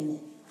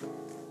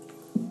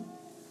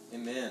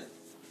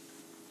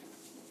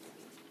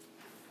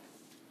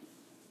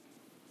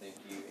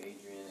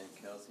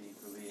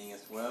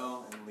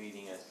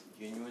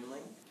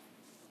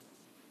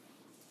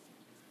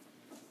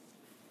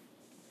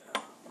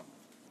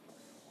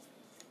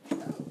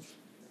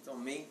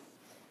on me.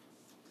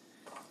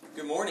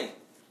 Good morning.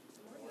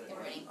 Good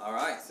morning. All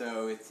right,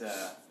 so it's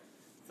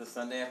the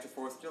Sunday after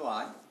 4th of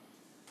July.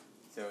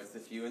 So it's the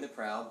few and the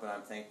proud, but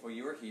I'm thankful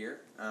you are here.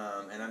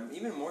 And I'm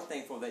even more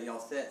thankful that y'all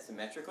sat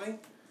symmetrically.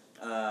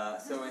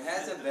 So it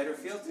has a better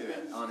feel to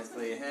it,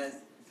 honestly. It has,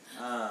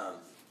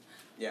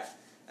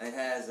 it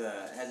has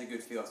a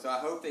good feel. So I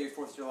hope that your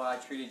 4th of July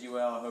treated you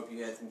well. I hope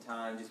you had some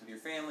time just with your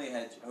family.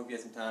 I hope you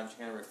had some time to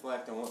kind of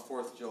reflect on what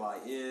 4th of July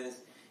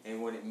is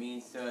and what it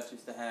means to us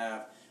just to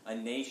have a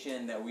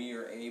nation that we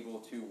are able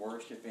to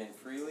worship in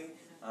freely,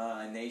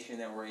 a nation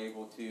that we're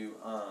able to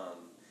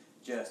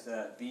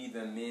be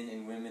the men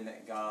and women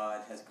that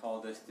God has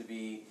called us to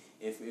be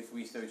if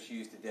we so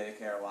choose to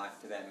dedicate our life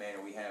to that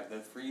manner. We have the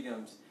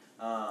freedoms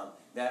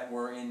that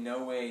were in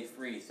no way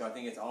free. So I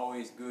think it's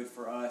always good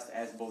for us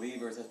as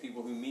believers, as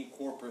people who meet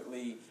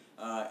corporately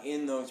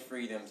in those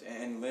freedoms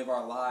and live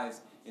our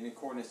lives in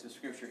accordance to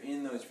Scripture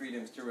in those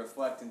freedoms, to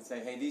reflect and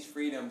say, hey, these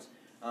freedoms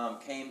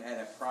came at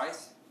a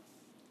price.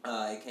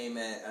 It came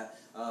at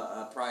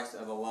a price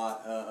of a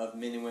lot of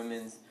men and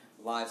women's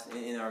lives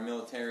in our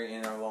military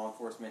and our law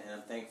enforcement, and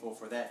I'm thankful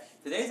for that.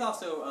 Today's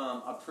also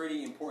a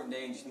pretty important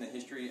day just in the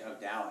history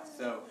of Dallas.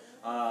 So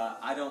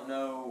I don't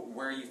know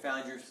where you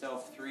found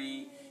yourself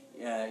 3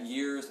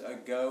 years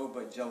ago,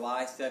 but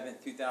July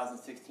 7th,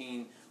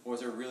 2016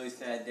 was a really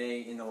sad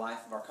day in the life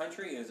of our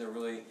country. It was a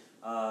really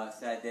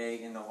sad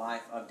day in the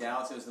life of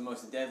Dallas. It was the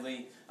most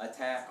deadly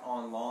attack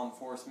on law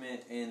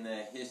enforcement in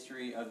the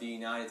history of the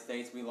United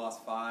States. We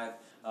lost 5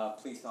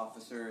 police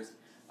officers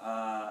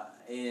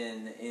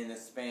in a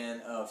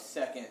span of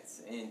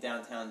seconds in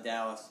downtown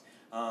Dallas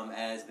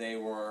as they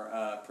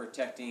were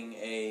protecting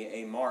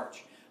a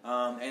march.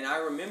 And I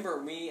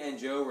remember me and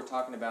Joe were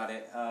talking about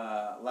it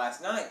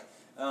last night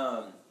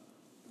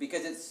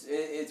because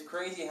it's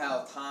crazy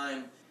how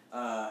time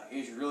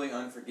is really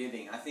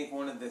unforgiving. I think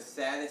one of the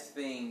saddest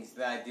things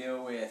that I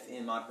deal with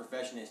in my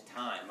profession is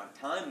time. Like,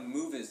 time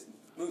moves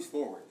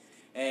forward.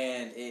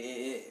 And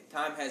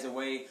time has a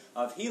way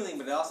of healing,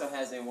 but it also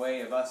has a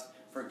way of us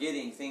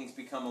forgetting. Things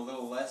become a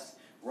little less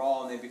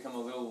raw and they become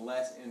a little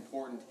less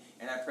important.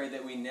 And I pray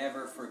that we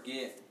never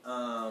forget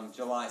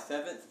July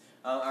 7th.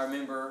 I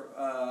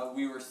remember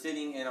we were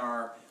sitting in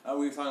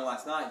we were talking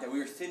last night that we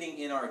were sitting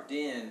in our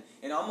den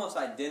in almost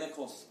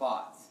identical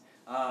spots.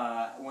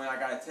 When I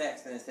got a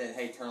text and it said,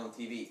 hey, turn on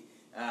the TV.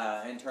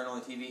 And turn on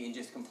the TV in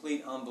just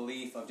complete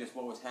unbelief of just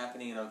what was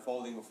happening and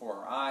unfolding before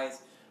our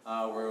eyes,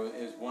 where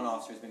it was 1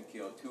 officer's been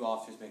killed, 2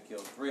 officers been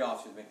killed, 3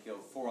 officers been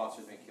killed, 4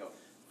 officers been killed,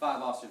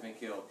 5 officers been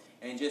killed.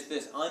 And just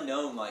this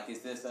unknown, like, is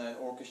this an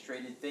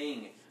orchestrated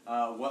thing?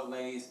 What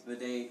lays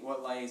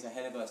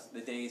ahead of us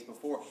the days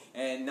before?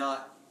 And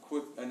not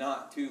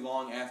too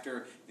long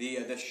after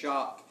the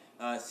shock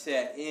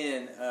set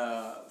in,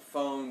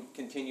 phone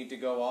continued to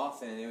go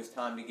off, and it was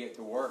time to get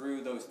to work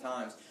through those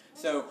times.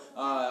 So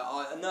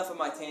enough of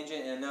my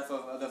tangent and enough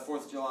of the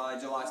 4th of July,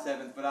 July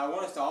 7th, but I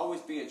want us to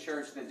always be a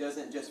church that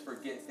doesn't just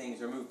forget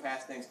things or move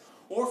past things,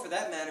 or for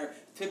that matter,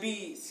 to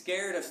be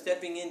scared of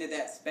stepping into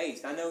that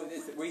space. I know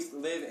we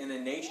live in a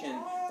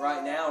nation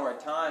right now or a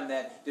time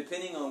that,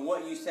 depending on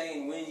what you say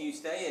and when you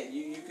say it,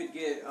 you could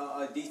get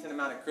a decent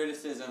amount of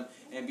criticism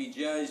and be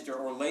judged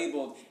or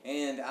labeled.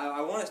 And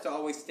I want us to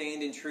always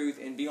stand in truth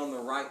and be on the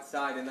right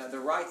side. And the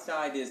right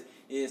side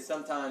is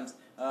sometimes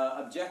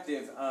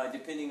objective,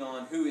 depending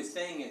on who is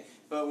saying it.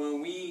 But when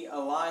we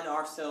align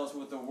ourselves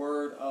with the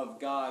Word of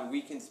God,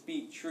 we can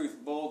speak truth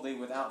boldly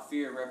without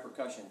fear of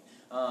repercussion.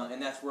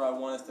 And that's where I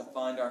want us to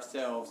find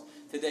ourselves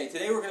today.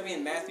 Today we're going to be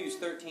in Matthew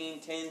 13,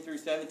 10 through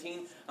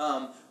 17.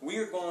 We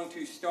are going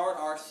to start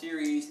our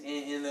series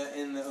in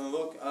the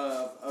look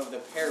of the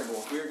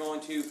parables. We are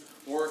going to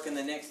work in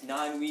the next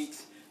 9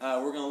 weeks.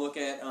 We're going to look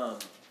at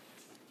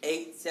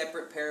 8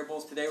 separate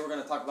parables. Today we're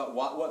going to talk about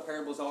what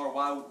parables are,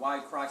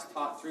 why Christ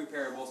taught through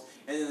parables.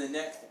 And in the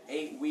next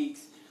 8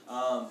 weeks,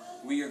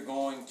 we are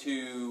going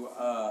to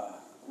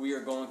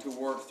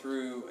work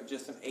through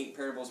just some 8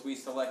 parables we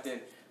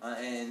selected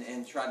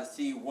and try to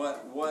see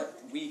what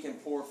we can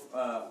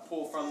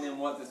pull from them,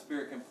 what the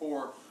Spirit can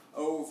pour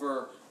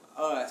over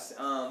us.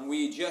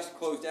 We just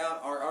closed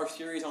out our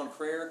series on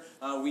prayer.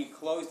 We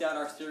closed out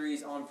our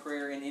series on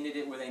prayer and ended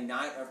it with a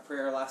night of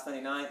prayer last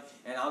Sunday night.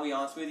 And I'll be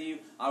honest with you,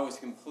 I was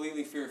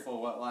completely fearful of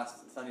what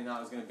last Sunday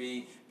night was going to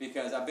be,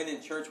 because I've been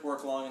in church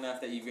work long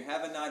enough that if you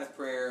have a night of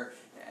prayer,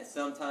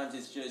 sometimes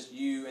it's just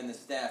you and the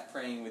staff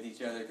praying with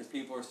each other, because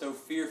people are so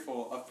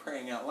fearful of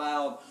praying out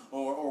loud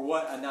or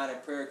what a night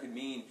of prayer could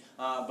mean.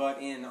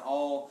 But in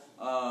all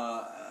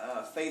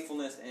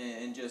faithfulness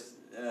and just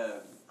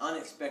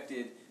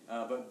unexpected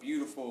but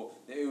beautiful,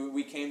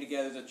 we came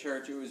together as a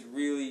church. It was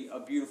really a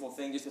beautiful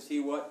thing just to see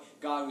what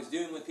God was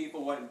doing with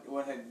people,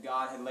 what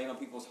God had laid on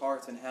people's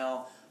hearts, and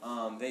how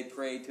they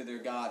prayed to their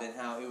God, and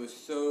how it was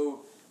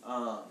so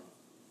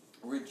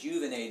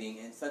rejuvenating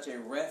and such a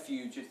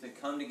refuge just to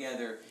come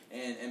together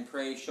and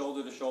pray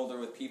shoulder to shoulder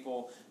with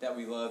people that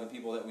we love and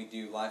people that we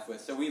do life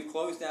with. So we've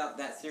closed out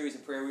that series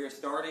of prayer. We are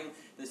starting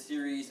the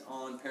series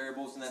on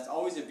parables, and that's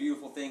always a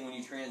beautiful thing when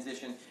you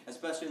transition,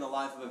 especially in the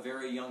life of a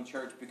very young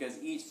church, because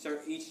each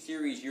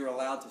series you're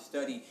allowed to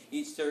study,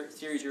 each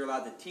series you're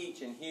allowed to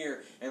teach and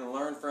hear and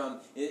learn from,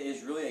 it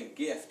is really a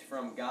gift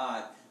from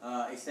God.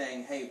 Is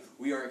saying, hey,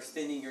 we are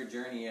extending your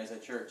journey as a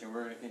church, and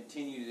we're going to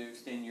continue to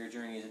extend your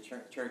journey as a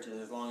church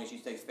as long as you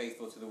stay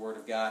faithful to the Word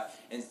of God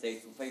and stay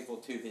faithful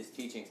to His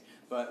teachings.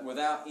 But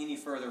without any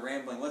further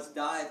rambling, let's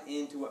dive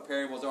into what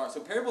parables are. So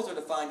parables are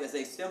defined as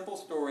a simple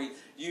story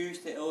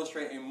used to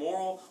illustrate a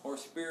moral or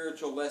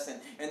spiritual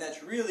lesson. And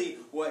that's really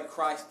what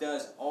Christ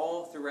does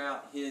all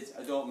throughout His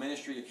adult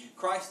ministry.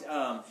 Christ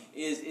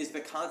is the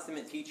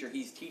consummate teacher.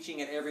 He's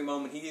teaching at every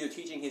moment. He's either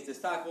teaching His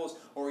disciples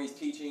or He's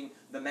teaching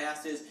the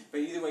masses.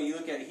 But either way you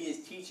look at it, He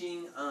is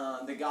teaching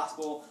the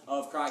gospel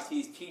of Christ.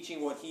 He's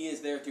teaching what He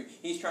is there to.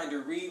 He's trying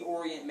to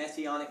reorient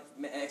messianic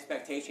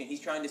expectation.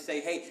 He's trying to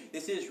say, hey,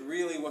 this is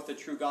really what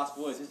the true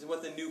gospel is. This is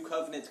what the new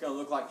covenant's going to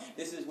look like.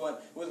 This is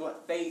what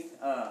faith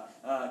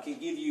can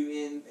give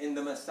you in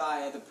the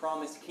Messiah. The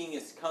promised King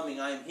is coming.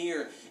 I am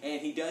here. And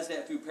He does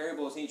that through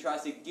parables. And He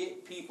tries to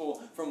get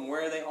people from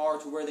where they are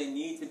to where they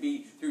need to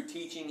be through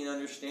teaching and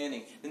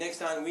understanding. The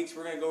next 9 weeks,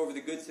 we're going to go over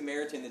the Good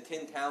Samaritan, the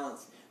 10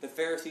 talents, the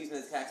Pharisees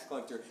and the tax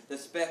collector, the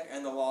speck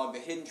and the log, the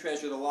hidden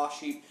treasure, the lost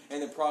sheep, and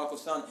the prodigal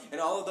son.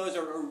 And all of those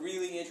are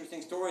really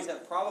interesting stories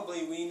that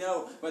probably we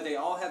know, but they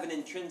all have an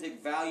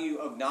intrinsic value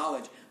of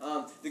knowledge.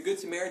 The Good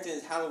Samaritan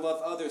is how to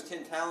love others.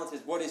 10 talents is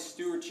what is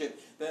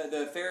stewardship.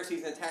 The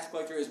Pharisees and the tax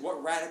collector is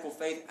what radical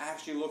faith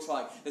actually looks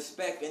like. The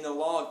speck and the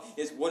log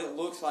is what it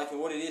looks like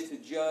and what it is to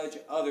judge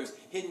others.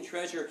 Hidden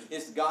treasure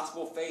is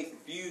gospel faith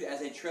viewed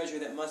as a treasure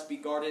that must be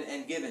guarded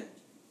and given.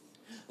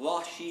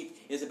 Lost sheep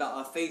is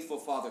about a faithful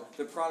father.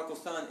 The prodigal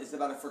son is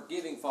about a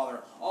forgiving father.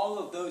 All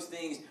of those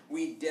things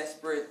we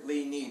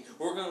desperately need.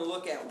 We're going to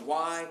look at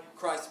why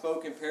Christ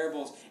spoke in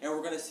parables, and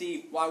we're going to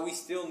see why we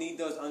still need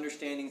those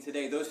understandings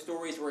today. Those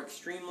stories were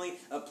extremely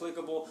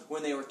applicable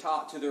when they were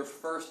taught to their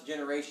first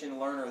generation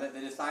learner, that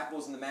the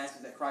disciples and the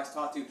masses that Christ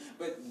taught to.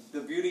 But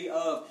the beauty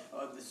of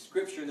the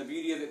Scripture and the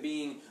beauty of it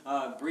being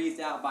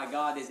breathed out by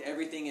God is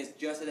everything is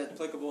just as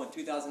applicable in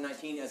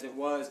 2019 as it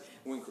was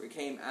when it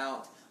came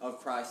out of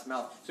Christ's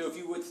mouth. So if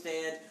you would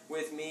stand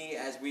with me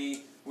as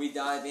we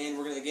dive in.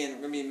 We're going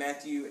to be in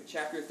Matthew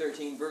chapter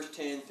 13, verse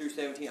 10 through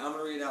 17. I'm going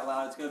to read it out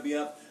loud. It's going to be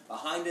up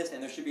behind us,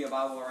 and there should be a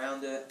Bible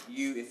around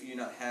you if you do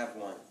not have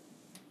one.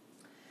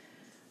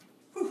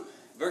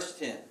 Verse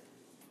 10.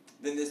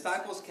 Then the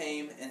disciples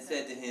came and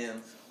said to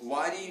Him,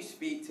 "Why do you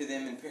speak to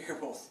them in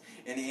parables?"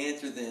 And He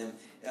answered them,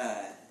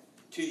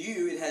 "To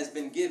you it has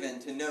been given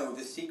to know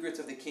the secrets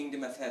of the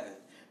kingdom of heaven,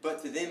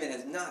 but to them it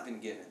has not been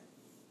given.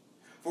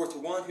 For to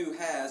one who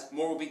has,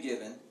 more will be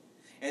given,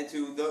 and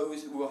to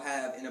those who will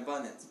have in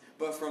abundance.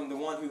 But from the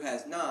one who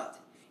has not,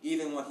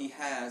 even what he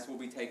has will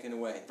be taken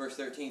away." Verse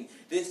 13,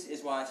 "This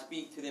is why I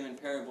speak to them in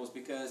parables,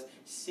 because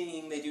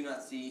seeing they do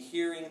not see,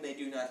 hearing they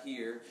do not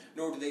hear,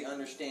 nor do they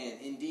understand.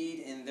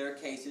 Indeed, in their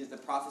cases, the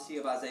prophecy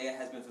of Isaiah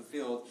has been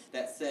fulfilled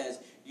that says,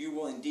 you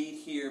will indeed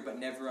hear, but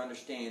never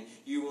understand.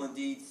 You will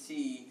indeed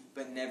see,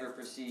 but never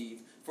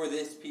perceive. For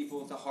this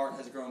people's heart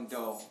has grown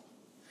dull,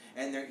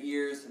 and their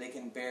ears they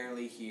can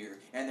barely hear,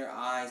 and their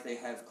eyes they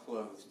have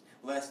closed,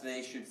 lest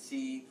they should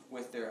see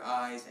with their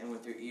eyes and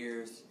with their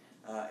ears,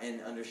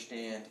 and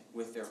understand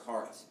with their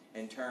hearts,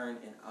 and turn,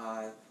 and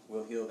I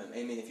will heal them."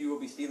 Amen. If you will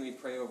be seated, let me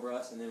pray over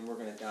us, and then we're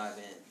going to dive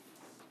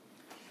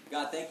in.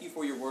 God, thank you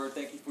for your word.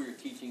 Thank you for your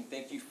teaching.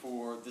 Thank you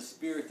for the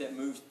Spirit that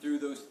moves through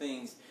those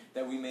things,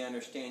 that we may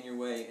understand your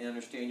way and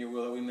understand your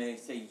will, that we may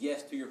say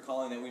yes to your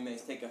calling, that we may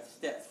take a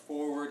step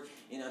forward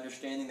in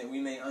understanding, that we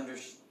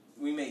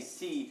may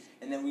see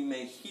and that we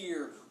may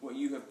hear what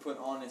you have put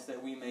on us,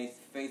 that we may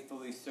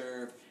faithfully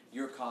serve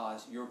your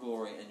cause, your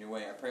glory, and your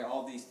way. I pray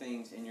all these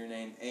things in your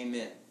name.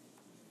 Amen.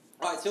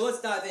 All right, so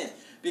let's dive in,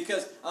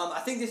 because I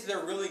think this is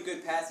a really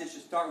good passage to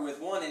start with.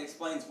 One, it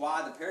explains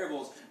why the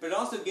parables, but it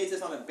also gets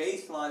us on a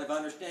baseline of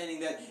understanding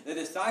that the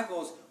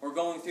disciples were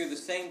going through the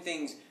same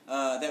things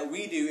that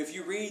we do. If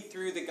you read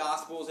through the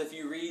Gospels, if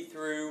you read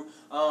through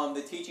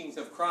the teachings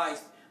of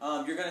Christ,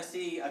 you're going to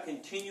see a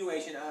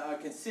continuation, a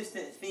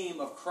consistent theme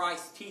of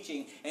Christ's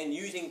teaching and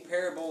using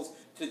parables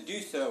to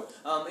do so.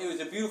 It was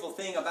a beautiful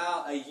thing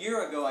about a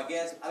year ago, I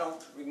guess. I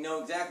don't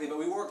know exactly, but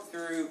we worked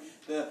through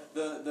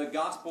the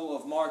Gospel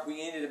of Mark.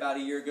 We ended about a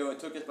year ago. It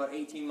took us about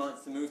 18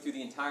 months to move through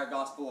the entire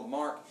Gospel of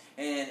Mark.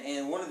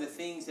 And one of the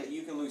things that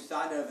you can lose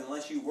sight of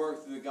unless you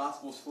work through the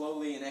Gospel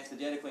slowly and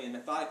exegetically and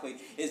methodically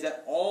is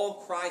that all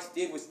Christ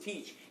did was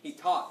teach. He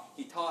taught,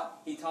 he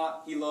taught, he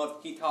taught, he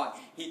loved, he taught.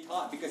 He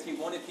taught because he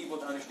wanted people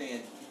to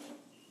understand.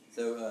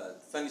 So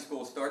Sunday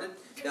school started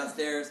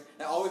downstairs.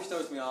 That always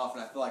throws me off,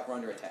 and I feel like we're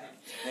under attack.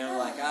 And I'm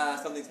like,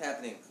 something's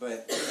happening.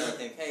 But I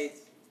think, hey,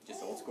 it's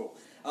just old school.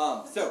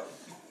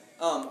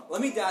 Let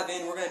me dive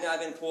in. We're going to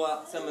dive in and pull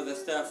out some of the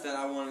stuff that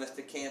I wanted us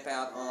to camp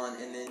out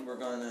on, and then we're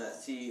going to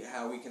see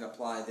how we can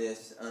apply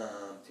this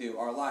to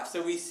our life.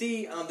 So we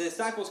see the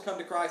disciples come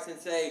to Christ and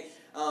say,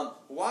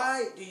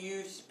 why do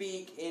you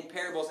speak in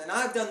parables? And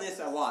I've done this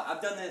a lot.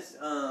 I've done this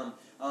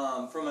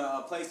from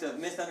a place of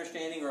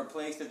misunderstanding or a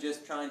place of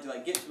just trying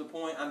to get to the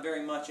point. I'm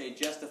very much a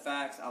just the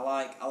facts. I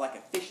like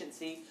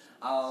efficiency.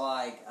 I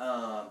like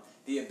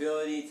the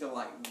ability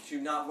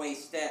to not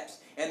waste steps.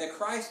 And the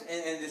Christ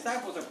and the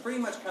disciples are pretty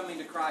much coming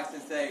to Christ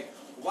and say,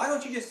 why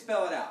don't you just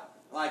spell it out?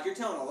 You're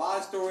telling a lot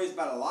of stories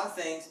about a lot of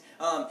things.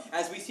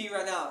 As we see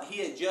right now, he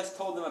had just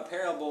told them a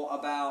parable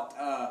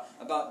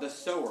about the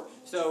sower.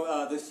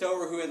 So the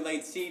sower who had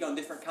laid seed on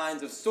different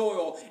kinds of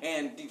soil,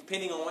 and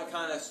depending on what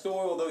kind of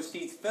soil those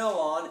seeds fell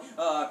on,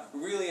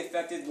 really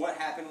affected what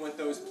happened with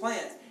those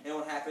plants and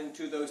what happened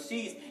to those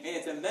seeds. And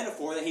it's a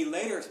metaphor that he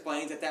later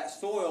explains that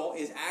soil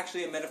is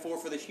actually a metaphor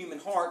for the human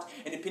heart,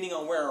 and depending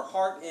on where our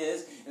heart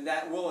is,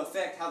 that will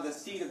affect how the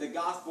seed of the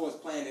gospel is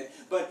planted.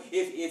 But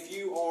if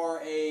you are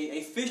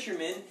a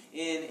fisherman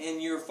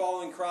and you're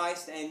following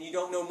Christ and you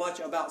don't know much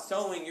about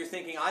sowing, you're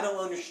thinking, I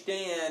don't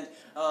understand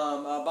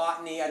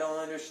botany, I don't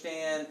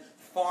understand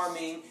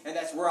farming, and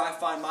that's where I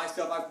find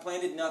myself. I've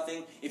planted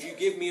nothing. If you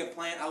give me a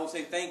plant, I will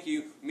say thank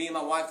you. Me and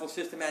my wife will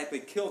systematically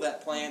kill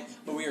that plant,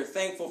 but we are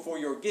thankful for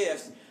your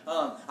gifts.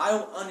 I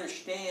don't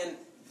understand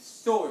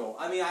soil.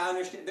 I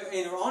understand,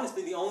 and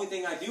honestly, the only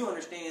thing I do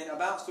understand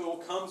about soil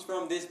comes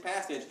from this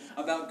passage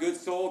about good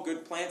soil,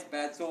 good plants,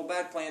 bad soil,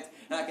 bad plants,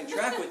 and I can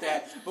track with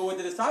that. But what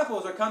the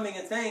disciples are coming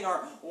and saying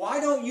are, why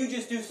don't you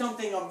just do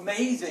something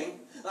amazing?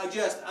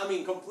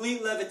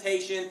 Complete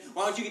levitation.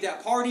 Why don't you get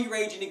that party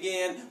raging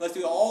again? Let's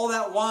do all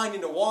that wine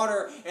into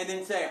water and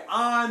then say,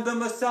 I'm the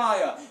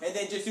Messiah. And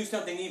then just do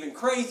something even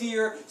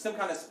crazier, some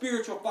kind of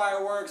spiritual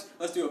fireworks.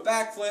 Let's do a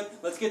backflip.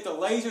 Let's get the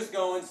lasers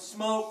going,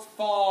 smoke,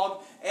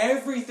 fog,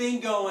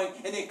 everything going,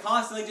 and then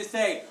constantly just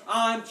say,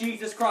 I'm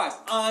Jesus Christ.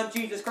 I'm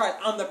Jesus Christ.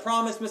 I'm the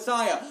promised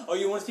Messiah. Oh,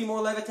 you want to see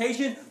more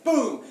levitation?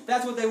 Boom!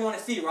 That's what they want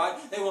to see, right?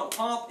 They want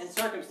pomp and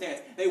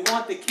circumstance. They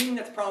want the king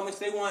that's promised.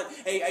 They want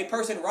a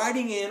person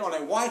riding in on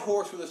a white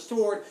horse with a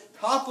sword,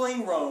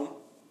 toppling Rome.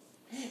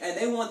 And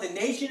they want the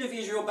nation of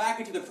Israel back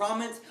into the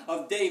prominence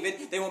of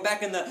David. They want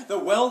back in the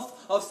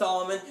wealth of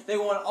Solomon. They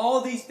want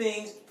all these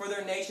things for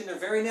their nation. They're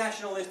very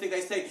nationalistic.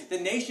 They say, the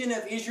nation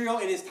of Israel,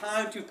 it is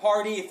time to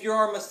party. If you're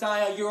our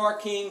Messiah, you're our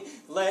king,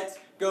 let's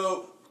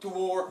go to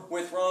war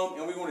with Rome,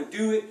 and we want to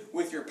do it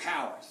with your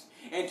powers.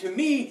 And to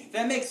me,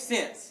 that makes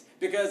sense,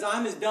 because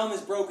I'm as dumb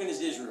as broken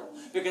as Israel.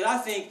 Because I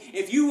think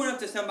if you went up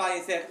to somebody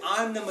and said,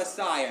 I'm the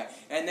Messiah,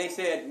 and they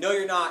said, no,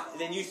 you're not,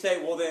 then you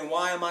say, well, then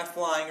why am I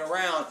flying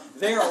around?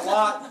 They're a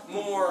lot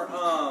more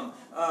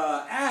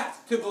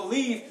apt to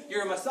believe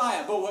you're a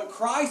Messiah. But what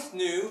Christ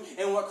knew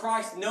and what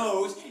Christ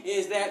knows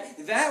is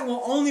that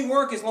will only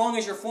work as long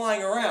as you're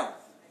flying around.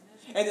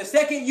 And the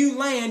second you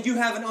land, you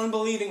have an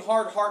unbelieving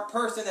hard heart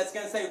person that's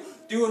going to say,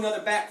 do another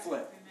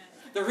backflip.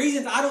 The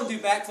reasons I don't do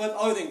backflips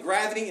other than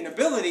gravity and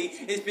ability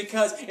is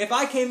because if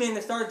I came in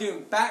and started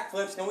doing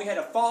backflips and we had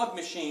a fog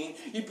machine,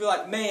 you'd be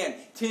like, man,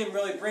 Tim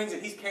really brings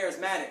it. He's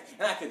charismatic.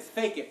 And I could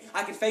fake it.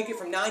 I could fake it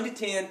from 9 to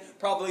 10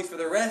 probably for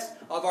the rest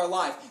of our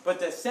life. But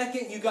the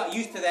second you got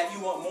used to that,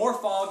 you want more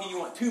fog and you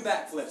want 2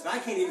 backflips. And I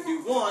can't even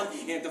do one.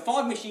 And if the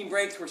fog machine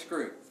breaks, we're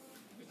screwed.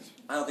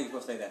 I don't think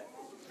you're supposed to say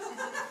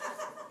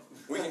that.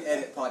 We can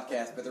edit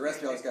podcasts, but the rest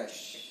of y'all just got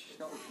shh.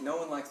 No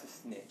one likes to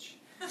snitch.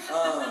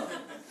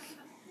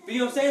 But you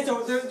know what I'm saying?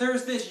 So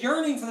there's this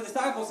yearning for the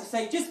disciples to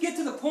say, just get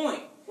to the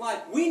point.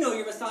 We know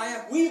you're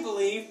Messiah. We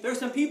believe. There's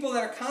some people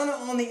that are kind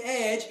of on the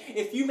edge.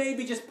 If you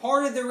maybe just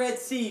parted the Red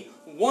Sea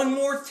one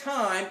more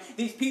time,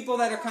 these people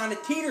that are kind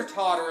of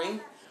teeter-tottering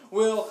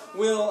will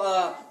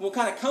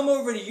kind of come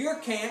over to your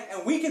camp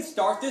and we can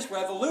start this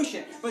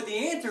revolution. But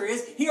the answer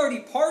is, he already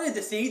parted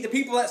the sea. The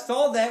people that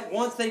saw that,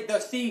 once the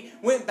sea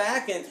went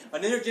back and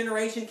another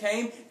generation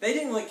came, they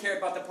didn't really care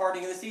about the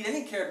parting of the sea. They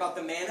didn't care about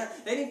the manna.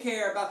 They didn't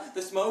care about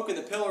the smoke and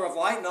the pillar of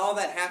light and all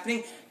that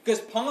happening, because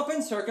pomp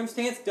and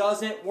circumstance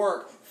doesn't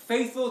work.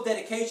 Faithful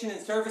dedication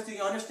and service to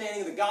the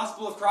understanding of the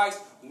gospel of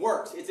Christ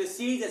works. It's a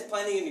seed that's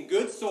planted in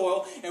good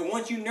soil, and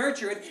once you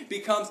nurture it, it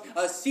becomes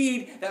a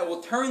seed that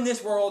will turn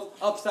this world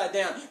upside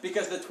down.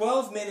 Because the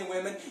 12 men and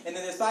women and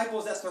the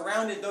disciples that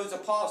surrounded those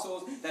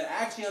apostles that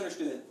actually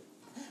understood,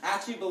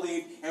 actually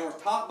believed, and were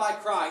taught by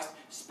Christ,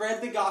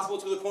 spread the gospel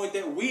to the point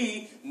that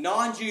we,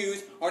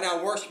 non-Jews, are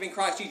now worshiping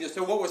Christ Jesus.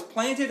 So what was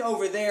planted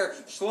over there,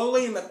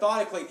 slowly and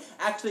methodically,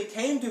 actually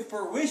came to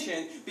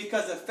fruition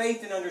because of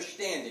faith and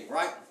understanding,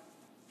 right?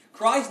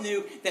 Christ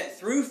knew that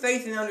through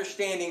faith and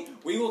understanding,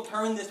 we will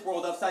turn this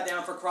world upside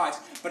down for Christ.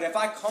 But if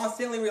I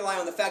constantly rely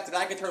on the fact that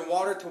I can turn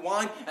water to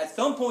wine, at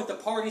some point the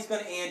party's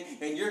going to end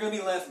and you're going to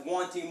be left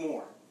wanting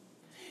more.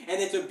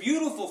 And it's a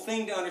beautiful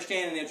thing to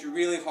understand, and it's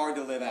really hard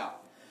to live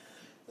out.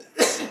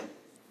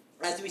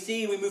 As we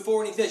see, we move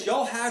forward, and he says,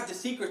 y'all have the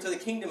secrets of the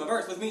kingdom of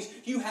earth, which means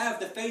you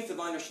have the faith of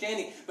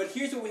understanding. But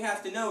here's what we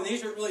have to know, and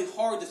these are really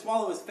hard to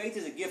swallow, is faith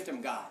is a gift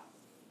from God.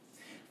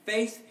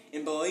 Faith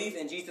and belief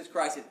in Jesus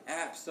Christ is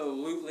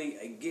absolutely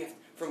a gift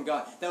from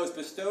God that was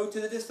bestowed to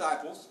the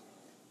disciples,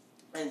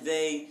 and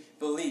they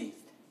believed.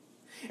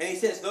 And he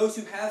says, those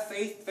who have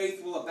faith,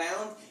 faith will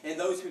abound, and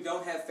those who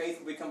don't have faith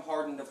will become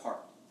hardened of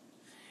heart.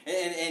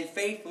 And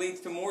faith leads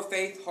to more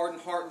faith,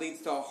 hardened heart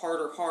leads to a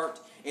harder heart,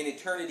 and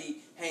eternity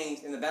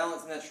hangs in the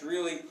balance, and that's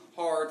really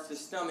hard to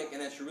stomach,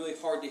 and that's really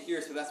hard to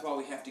hear, so that's why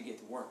we have to get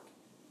to work.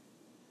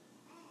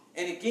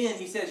 And again,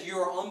 he says you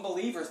are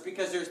unbelievers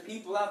because there's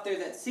people out there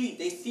that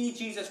they see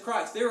Jesus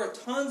Christ. There are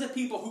tons of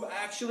people who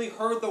actually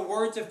heard the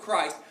words of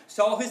Christ,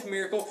 saw his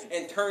miracle,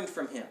 and turned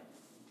from him.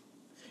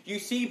 You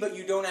see, but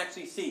you don't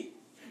actually see.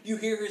 You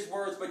hear his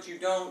words, but you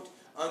don't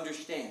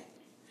understand.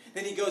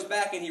 Then he goes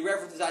back and he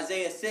references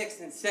Isaiah 6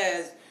 and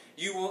says,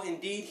 you will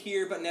indeed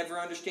hear, but never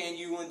understand.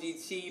 You will indeed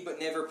see, but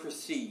never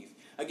perceive.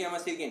 Again, I'm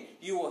going to say it again.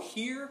 You will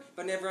hear,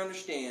 but never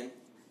understand.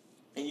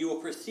 And you will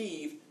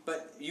perceive,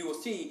 but you will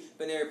see,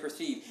 but never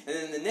perceive. And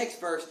then the next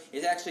verse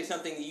is actually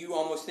something that you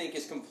almost think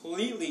is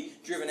completely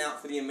driven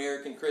out for the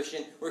American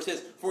Christian, where it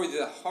says, for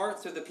the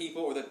hearts of the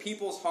people, or the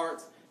people's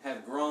hearts,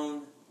 have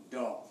grown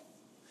dull.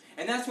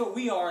 And that's what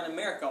we are in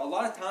America. A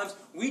lot of times,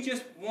 we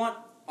just want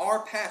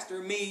our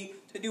pastor, me,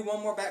 to do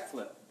one more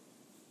backflip.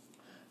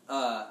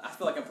 I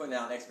feel like I'm putting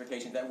out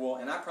expectations that will,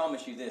 and I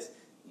promise you this,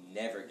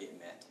 never get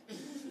met.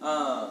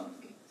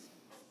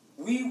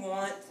 We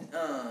want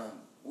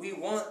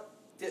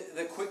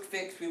the quick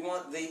fix. We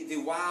want the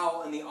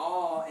wow and the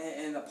awe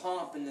and the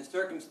pomp and the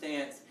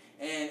circumstance,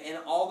 and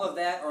all of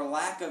that or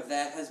lack of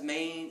that has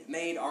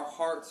made our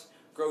hearts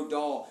grow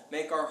dull,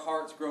 make our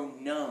hearts grow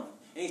numb.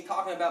 And he's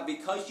talking about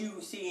because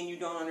you see and you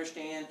don't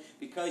understand,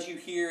 because you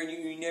hear and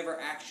you never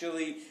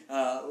actually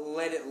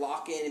let it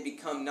lock in and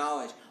become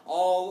knowledge.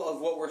 All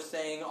of what we're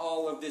saying,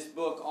 all of this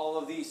book, all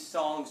of these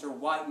songs are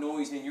white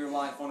noise in your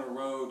life on a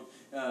road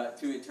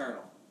to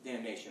eternal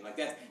damnation. Like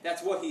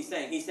that's what he's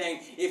saying. He's saying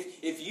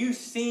if you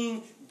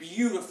sing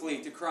beautifully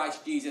to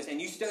Christ Jesus and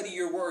you study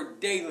your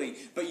word daily,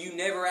 but you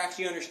never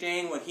actually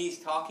understand what he's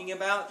talking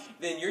about,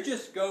 then you're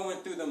just going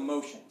through the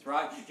motions,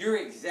 right?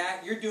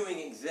 You're doing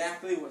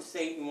exactly what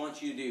Satan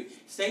wants you to do.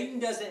 Satan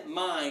doesn't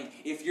mind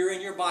if you're in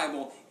your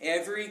Bible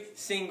every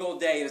single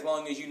day as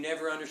long as you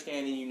never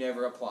understand and you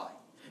never apply.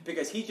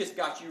 Because he just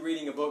got you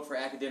reading a book for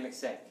academic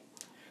sake.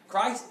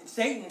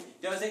 Satan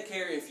doesn't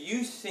care if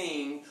you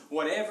sing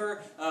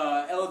whatever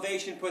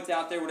Elevation puts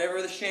out there,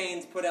 whatever the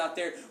Shanes put out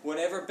there,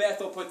 whatever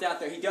Bethel puts out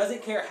there. He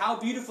doesn't care how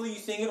beautifully you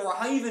sing it or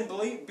how even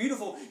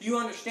beautiful you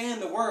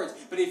understand the words.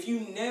 But if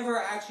you never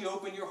actually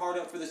open your heart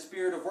up for the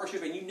spirit of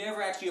worship and you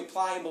never actually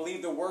apply and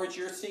believe the words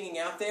you're singing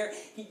out there,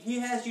 he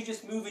has you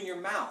just moving your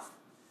mouth.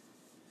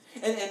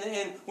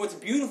 And what's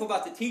beautiful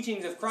about the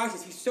teachings of Christ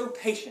is he's so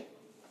patient.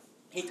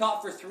 He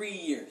taught for 3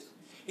 years.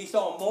 He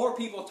saw more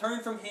people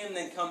turn from him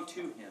than come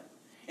to him.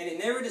 And it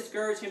never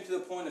discouraged him to the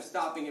point of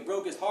stopping. It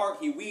broke his heart.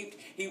 He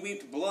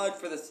wept blood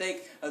for the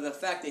sake of the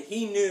fact that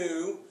he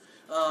knew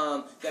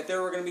that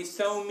there were going to be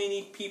so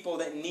many people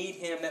that need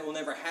him that will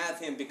never have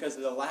him because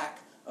of the lack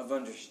of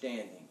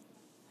understanding.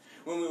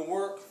 When we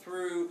work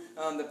through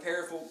the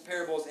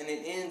parables and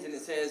it ends and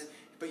it says,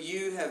 but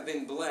you have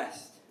been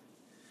blessed.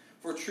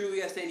 For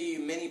truly I say to you,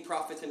 many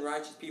prophets and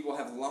righteous people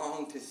have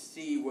longed to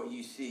see what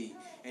you see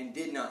and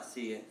did not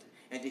see it,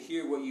 and to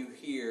hear what you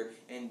hear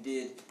and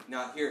did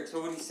not hear it. So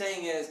what he's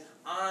saying is,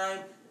 I'm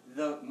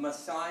the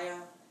Messiah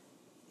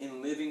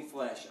in living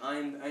flesh. I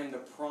am the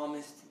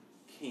promised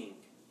King.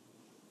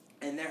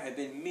 And there have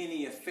been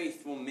many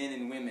faithful men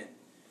and women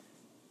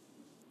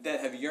that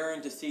have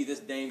yearned to see this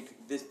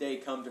day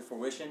come to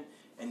fruition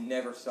and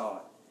never saw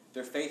it.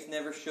 Their faith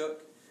never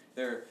shook.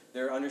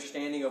 Their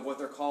understanding of what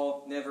they're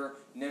called never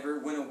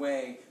went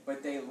away,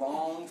 but they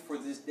longed for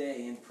this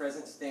day in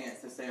present stance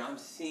to say, I'm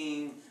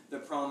seeing the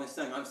promised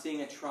Son. I'm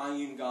seeing a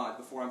triune God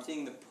before. I'm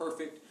seeing the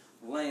perfect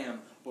Lamb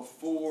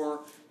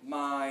before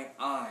my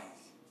eyes.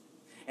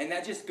 And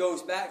that just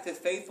goes back to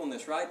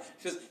faithfulness, right?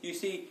 Because you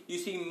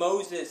see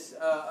Moses,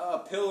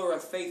 a pillar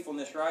of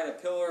faithfulness, right? A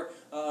pillar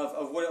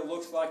of what it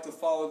looks like to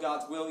follow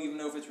God's will, even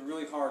though if it's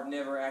really hard,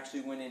 never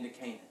actually went into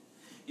Canaan.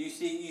 You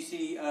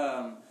see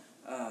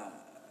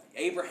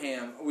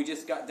Abraham, we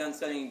just got done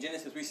studying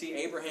Genesis. We see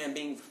Abraham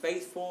being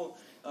faithful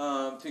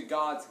to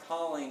God's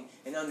calling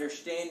and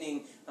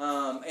understanding,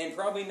 and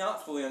probably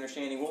not fully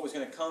understanding what was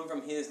going to come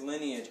from his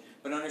lineage,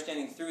 but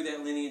understanding through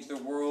that lineage the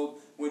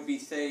world would be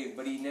saved,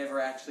 but he never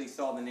actually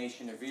saw the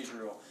nation of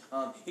Israel.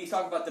 He's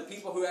talking about the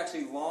people who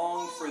actually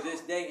longed for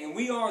this day, and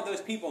we are those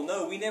people.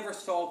 No, we never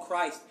saw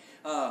Christ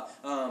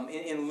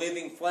in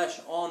living flesh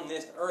on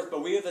this earth,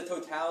 but we have the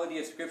totality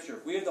of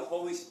Scripture. We have the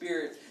Holy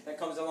Spirit that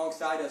comes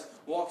alongside us,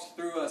 walks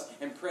through us,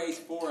 and prays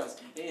for us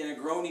in a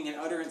groaning and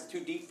utterance too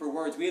deep for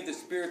words. We have the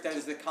Spirit that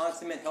is the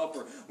consummate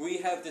helper. We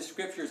have the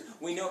Scriptures.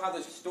 We know how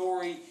the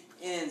story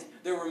ends.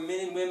 There were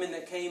men and women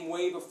that came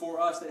way before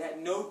us that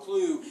had no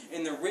clue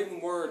in the written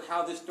word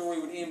how this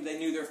story would end. They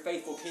knew their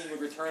faithful King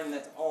would return, and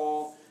that's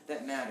all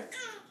that mattered.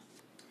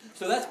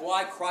 So that's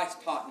why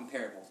Christ taught in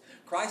parables.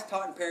 Christ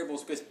taught in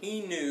parables because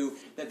he knew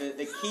that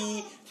the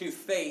key to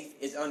faith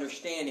is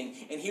understanding,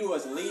 and he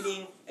was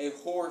leading a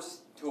horse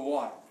to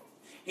water.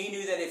 He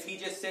knew that if he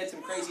just said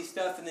some crazy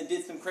stuff and then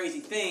did some crazy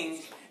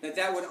things,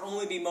 that would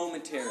only be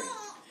momentary.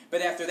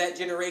 But after that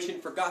generation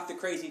forgot the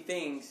crazy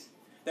things,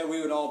 that we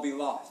would all be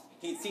lost.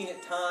 He'd seen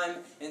it time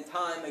and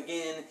time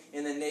again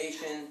in the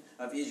nation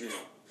of Israel.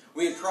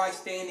 We had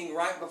Christ standing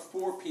right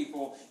before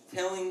people,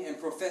 telling and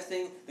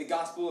professing the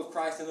gospel of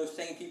Christ, and those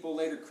same people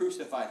later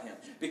crucified him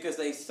because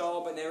they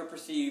saw but never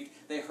perceived,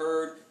 they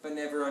heard but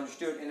never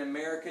understood. And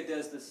America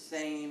does the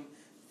same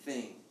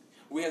thing.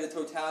 We have the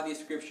totality of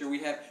Scripture. We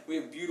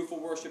have beautiful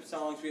worship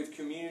songs. We have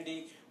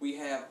community. We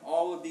have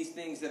all of these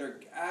things that are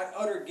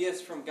utter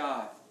gifts from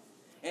God.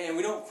 And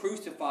we don't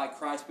crucify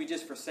Christ. We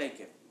just forsake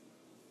Him.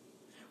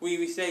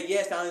 We say,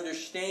 yes, I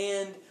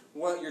understand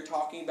what you're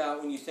talking about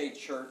when you say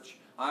church.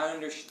 I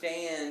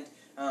understand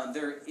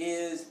there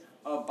is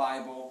a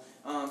Bible,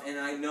 and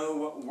I know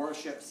what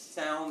worship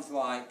sounds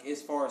like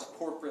as far as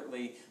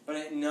corporately,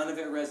 but none of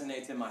it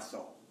resonates in my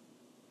soul.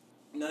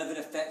 None of it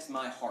affects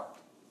my heart.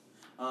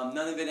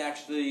 None of it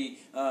actually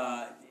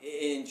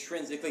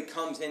intrinsically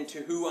comes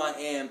into who I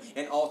am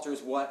and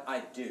alters what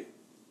I do.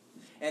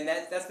 And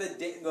that's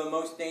the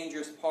most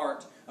dangerous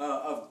part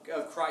of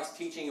Christ's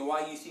teaching, and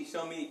why you see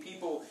so many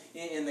people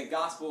in the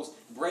Gospels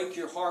break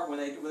your heart when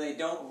they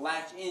don't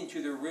latch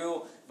into the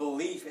real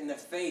belief in the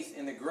faith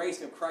and the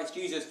grace of Christ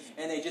Jesus,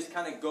 and they just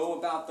kind of go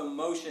about the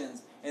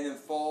motions and then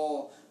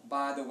fall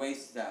by the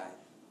wayside.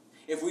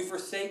 If we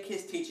forsake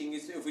His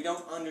teachings, if we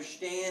don't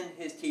understand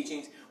His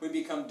teachings, we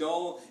become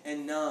dull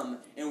and numb,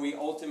 and we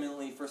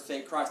ultimately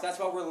forsake Christ. That's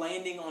why we're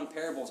landing on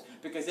parables,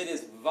 because it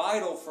is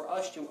vital for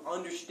us to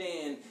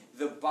understand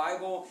the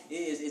Bible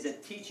is a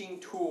teaching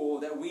tool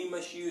that we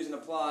must use and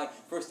apply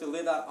for us to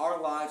live out our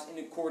lives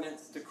in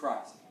accordance to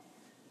Christ.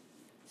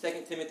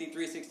 2 Timothy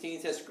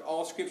 3:16 says,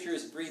 all Scripture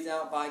is breathed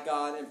out by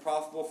God and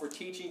profitable for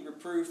teaching,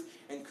 reproof,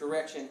 and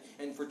correction,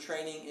 and for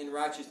training in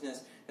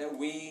righteousness, that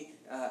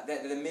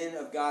the men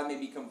of God may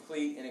be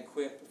complete and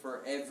equipped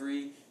for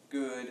every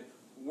good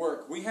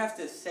work. We have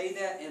to say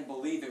that and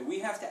believe it. We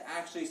have to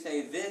actually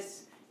say,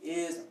 this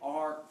is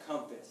our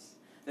compass.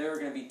 There are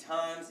going to be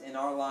times in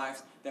our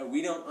lives that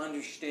we don't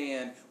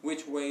understand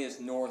which way is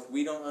north.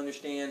 We don't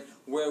understand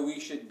where we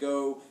should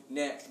go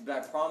next.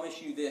 But I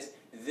promise you this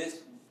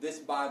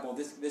Bible,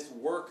 this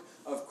work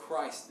of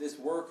Christ, this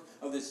work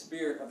of the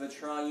Spirit of the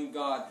Triune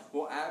God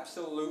will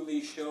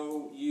absolutely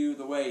show you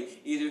the way,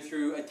 either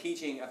through a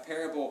teaching, a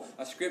parable,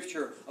 a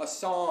scripture, a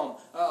psalm,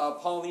 a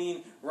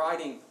Pauline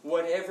writing.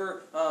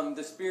 Whatever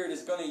the Spirit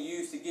is going to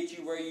use to get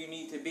you where you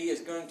need to be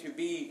is going to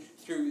be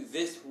through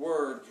this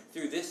Word,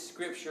 through this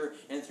Scripture,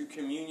 and through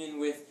communion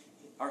with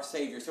our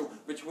Savior. So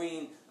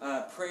between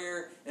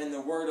prayer and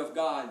the Word of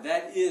God,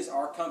 that is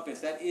our compass.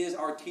 That is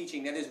our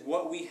teaching. That is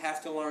what we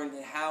have to learn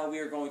and how we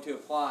are going to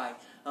apply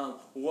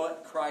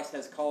what Christ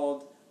has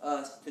called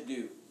us to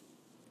do.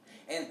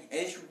 And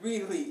it's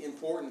really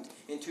important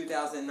in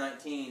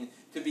 2019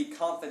 to be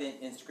confident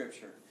in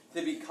Scripture,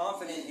 to be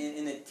confident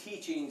in the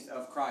teachings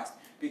of Christ.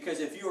 Because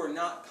if you are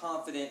not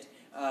confident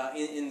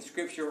in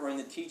Scripture or in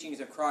the teachings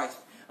of Christ,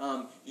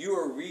 you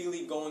are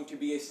really going to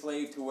be a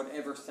slave to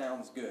whatever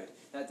sounds good.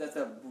 That's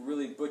a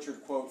really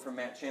butchered quote from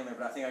Matt Chandler,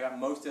 but I think I got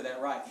most of that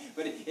right.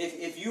 But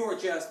if you are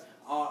just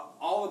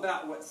all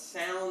about what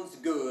sounds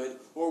good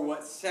or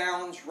what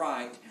sounds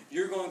right,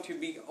 you're going to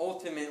be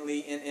ultimately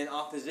in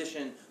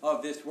opposition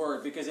of this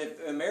word. Because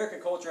if American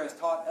culture has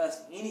taught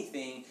us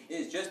anything, it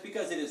is just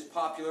because it is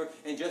popular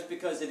and just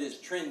because it is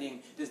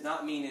trending does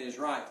not mean it is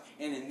right.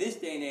 And in this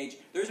day and age,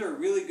 there's a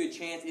really good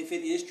chance if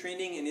it is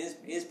trending and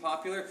is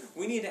popular,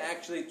 we need to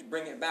actually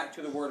bring it back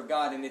to the Word of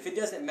God. And if it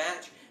doesn't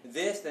match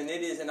this, then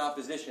it is in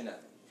opposition of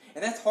it.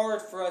 And that's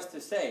hard for us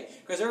to say,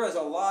 because there is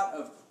a lot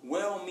of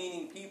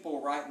well-meaning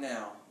people right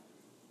now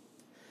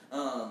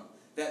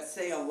that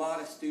say a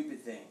lot of stupid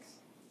things.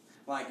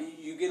 Like,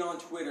 you get on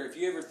Twitter, if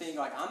you ever think,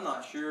 like, I'm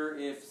not sure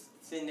if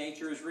sin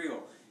nature is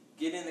real,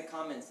 get in the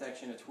comment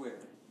section of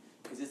Twitter,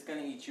 because it's going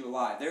to eat you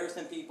alive. There are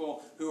some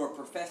people who are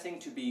professing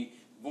to be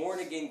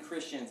born-again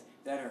Christians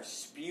that are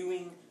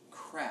spewing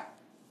crap.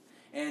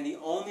 And the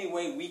only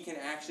way we can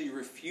actually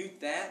refute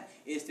that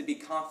is to be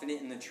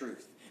confident in the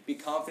truth. Be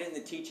confident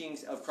in the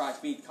teachings of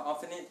Christ. Be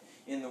confident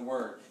in the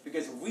Word.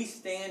 Because if we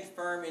stand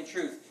firm in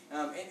truth,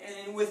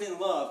 and within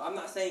love, I'm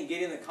not saying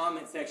get in the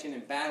comment section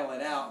and battle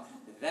it out.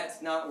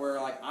 That's not where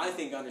I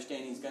think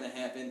understanding is going to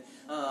happen.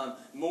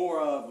 More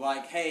of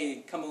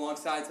hey, come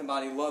alongside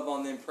somebody, love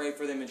on them, pray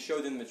for them, and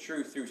show them the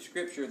truth through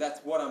Scripture.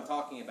 That's what I'm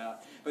talking about.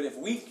 But if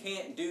we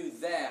can't do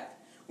that,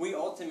 we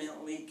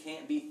ultimately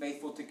can't be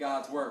faithful to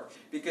God's work.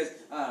 Because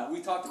we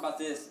talked about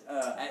this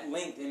at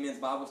length in men's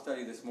Bible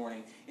study this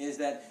morning, is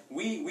that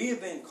we have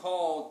been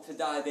called to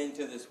dive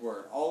into this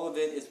Word. All of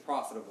it is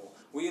profitable.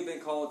 We have been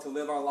called to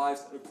live our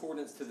lives in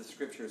accordance to the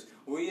Scriptures.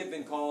 We have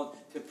been called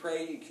to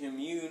pray and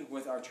commune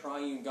with our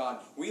triune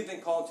God. We have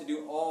been called to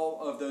do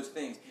all of those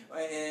things.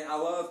 And I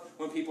love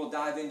when people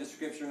dive into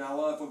Scripture, and I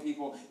love when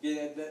people,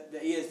 the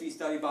ESV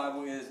Study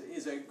Bible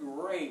is a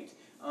great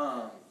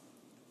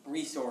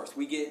resource.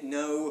 We get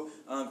no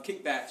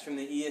kickbacks from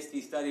the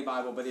ESV Study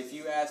Bible, but if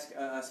you ask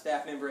a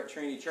staff member at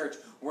Trinity Church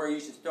where you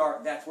should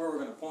start, that's where we're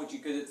going to point you,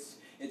 because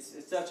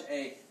it's such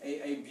a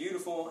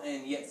beautiful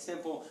and yet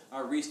simple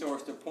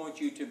resource to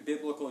point you to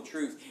biblical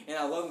truth. And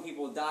I love when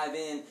people dive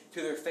in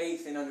to their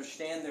faith and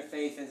understand their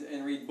faith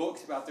and read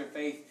books about their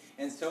faith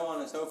and so on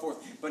and so forth.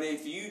 But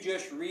if you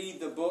just read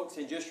the books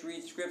and just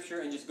read Scripture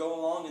and just go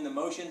along in the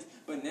motions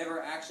but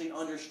never actually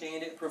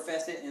understand it,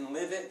 profess it, and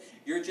live it,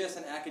 you're just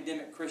an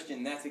academic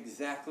Christian. That's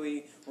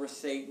exactly where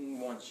Satan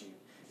wants you.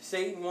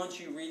 Satan wants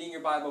you reading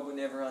your Bible but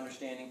never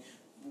understanding.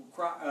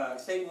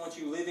 Satan wants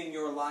you living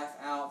your life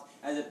out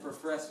as a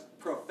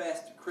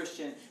professed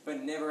Christian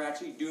but never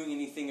actually doing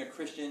anything a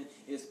Christian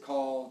is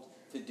called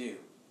to do.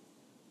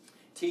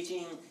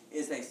 Teaching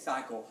is a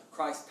cycle.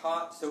 Christ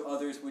taught so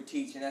others would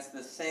teach, and that's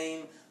the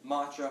same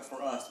mantra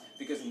for us,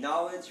 because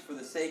knowledge for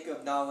the sake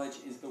of knowledge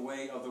is the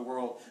way of the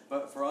world.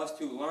 But for us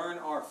to learn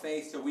our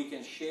faith so we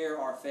can share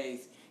our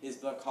faith is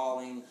the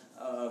calling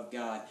of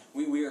God.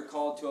 We are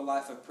called to a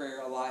life of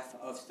prayer, a life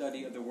of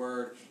study of the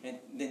Word, and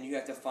then you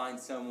have to find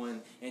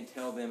someone and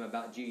tell them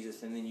about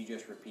Jesus, and then you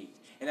just repeat.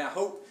 And I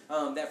hope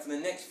that for the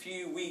next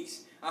few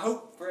weeks, I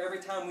hope for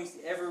every time we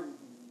ever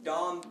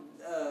dawn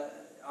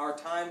our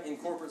time in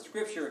corporate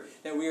Scripture,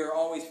 that we are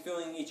always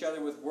filling each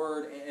other with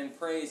word and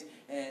praise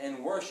and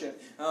worship.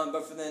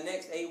 But for the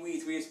next 8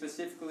 weeks, we have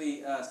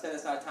specifically set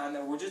aside time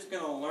that we're just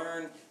going to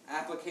learn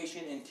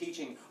application and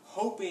teaching,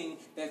 hoping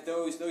that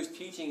those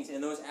teachings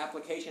and those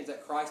applications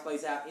that Christ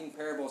lays out in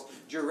parables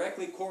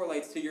directly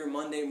correlates to your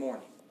Monday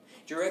morning.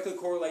 Directly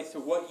correlates to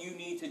what you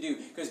need to do,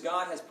 because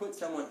God has put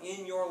someone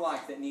in your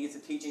life that needs the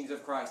teachings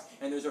of Christ,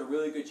 and there's a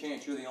really good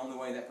chance you're the only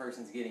way that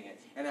person's getting it.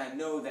 And I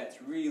know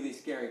that's really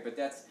scary, but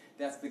that's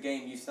the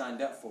game you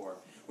signed up for.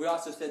 We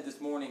also said this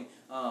morning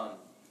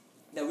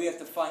that we have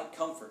to fight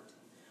comfort.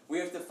 We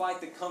have to fight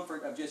the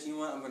comfort of just, you know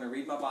what, I'm going to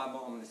read my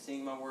Bible, I'm going to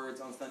sing my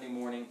words on Sunday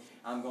morning,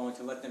 I'm going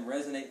to let them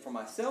resonate for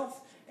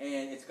myself,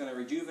 and it's going to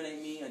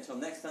rejuvenate me until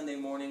next Sunday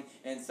morning.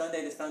 And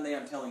Sunday to Sunday,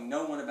 I'm telling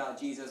no one about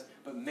Jesus,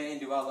 but man,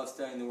 do I love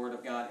studying the Word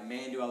of God, and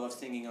man, do I love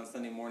singing on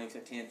Sunday mornings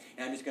at 10.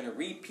 And I'm just going to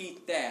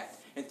repeat that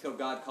until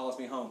God calls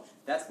me home.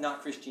 That's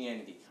not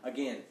Christianity.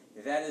 Again,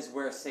 that is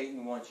where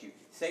Satan wants you.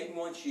 Satan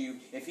wants you,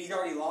 if he's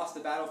already lost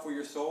the battle for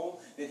your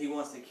soul, then he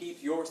wants to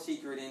keep your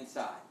secret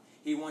inside.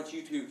 He wants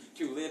you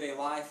to live a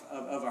life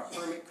of a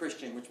hermit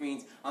Christian, which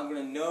means I'm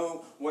going to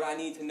know what I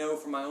need to know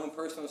for my own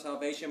personal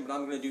salvation, but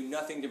I'm going to do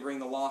nothing to bring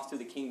the lost to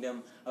the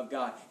kingdom of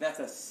God. That's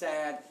a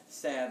sad,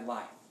 sad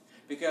life.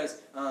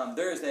 Because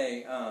there's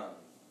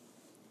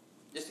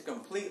just a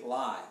complete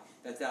lie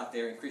that's out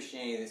there in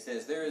Christianity that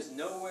says there is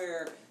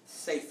nowhere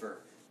safer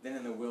than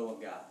in the will of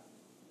God.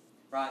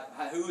 Right?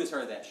 Who has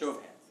heard that? Show of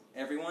hands.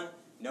 Everyone?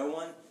 No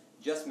one?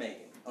 Just Megan.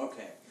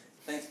 Okay.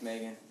 Thanks,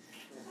 Megan.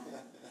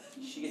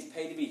 She gets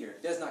paid to be here.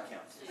 Does not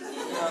count.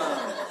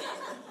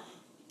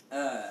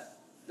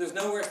 There's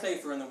nowhere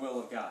safer in the will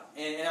of God.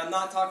 And I'm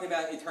not talking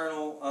about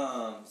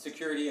eternal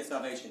security of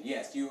salvation.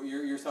 Yes,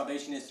 your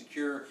salvation is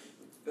secure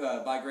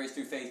by grace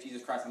through faith,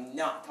 Jesus Christ. I'm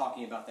not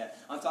talking about that.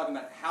 I'm talking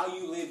about how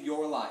you live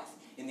your life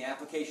in the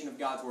application of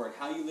God's Word,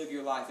 how you live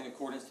your life in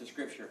accordance to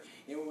Scripture.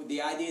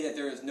 The idea that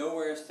there is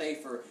nowhere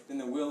safer than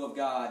the will of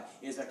God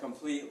is a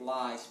complete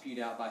lie spewed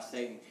out by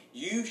Satan.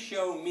 You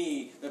show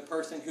me the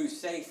person who's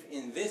safe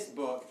in this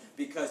book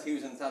because he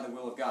was inside the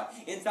will of God.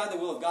 Inside the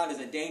will of God is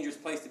a dangerous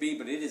place to be,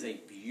 but it is a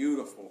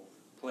beautiful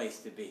place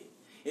to be.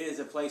 It is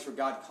a place where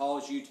God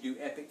calls you to do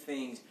epic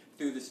things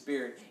through the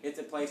Spirit. It's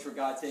a place where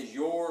God says,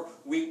 your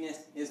weakness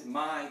is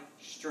my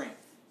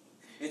strength.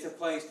 It's a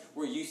place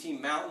where you see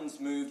mountains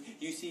moved.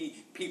 You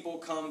see people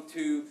come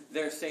to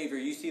their Savior.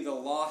 You see the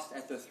lost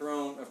at the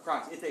throne of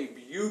Christ. It's a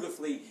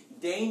beautifully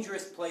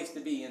dangerous place to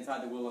be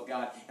inside the will of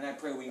God, and I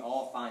pray we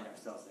all find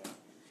ourselves there.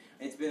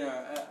 It's been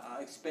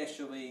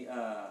especially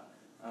a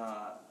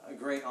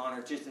great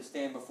honor just to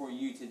stand before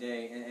you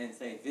today and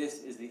say,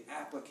 this is the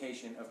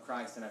application of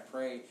Christ, and I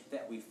pray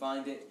that we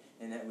find it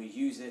and that we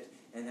use it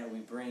and that we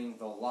bring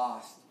the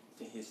lost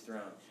to His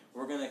throne.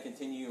 We're going to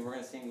continue, and we're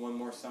going to sing one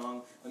more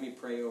song. Let me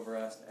pray over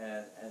us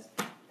as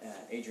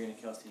Adrian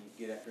and Kelsey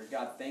get after it.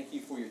 God, thank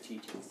you for your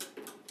teachings.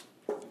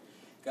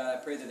 God,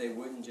 I pray that they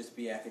wouldn't just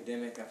be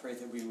academic. I pray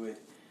that we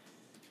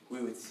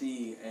would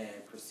see and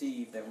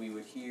perceive, that we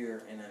would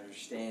hear and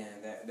understand,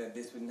 that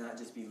this would not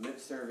just be lip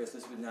service,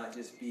 this would not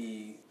just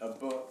be a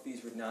book,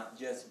 these would not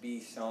just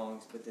be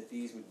songs, but that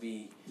these would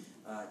be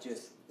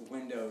just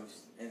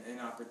windows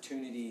and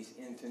opportunities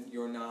into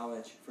your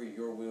knowledge for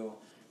your will.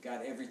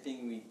 God,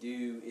 everything we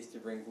do is to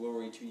bring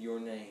glory to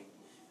your name.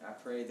 I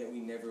pray that we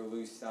never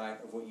lose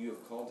sight of what you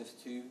have called us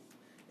to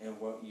and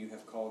what you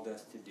have called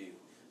us to do.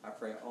 I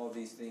pray all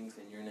these things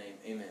in your name.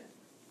 Amen.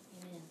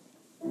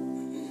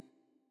 Amen.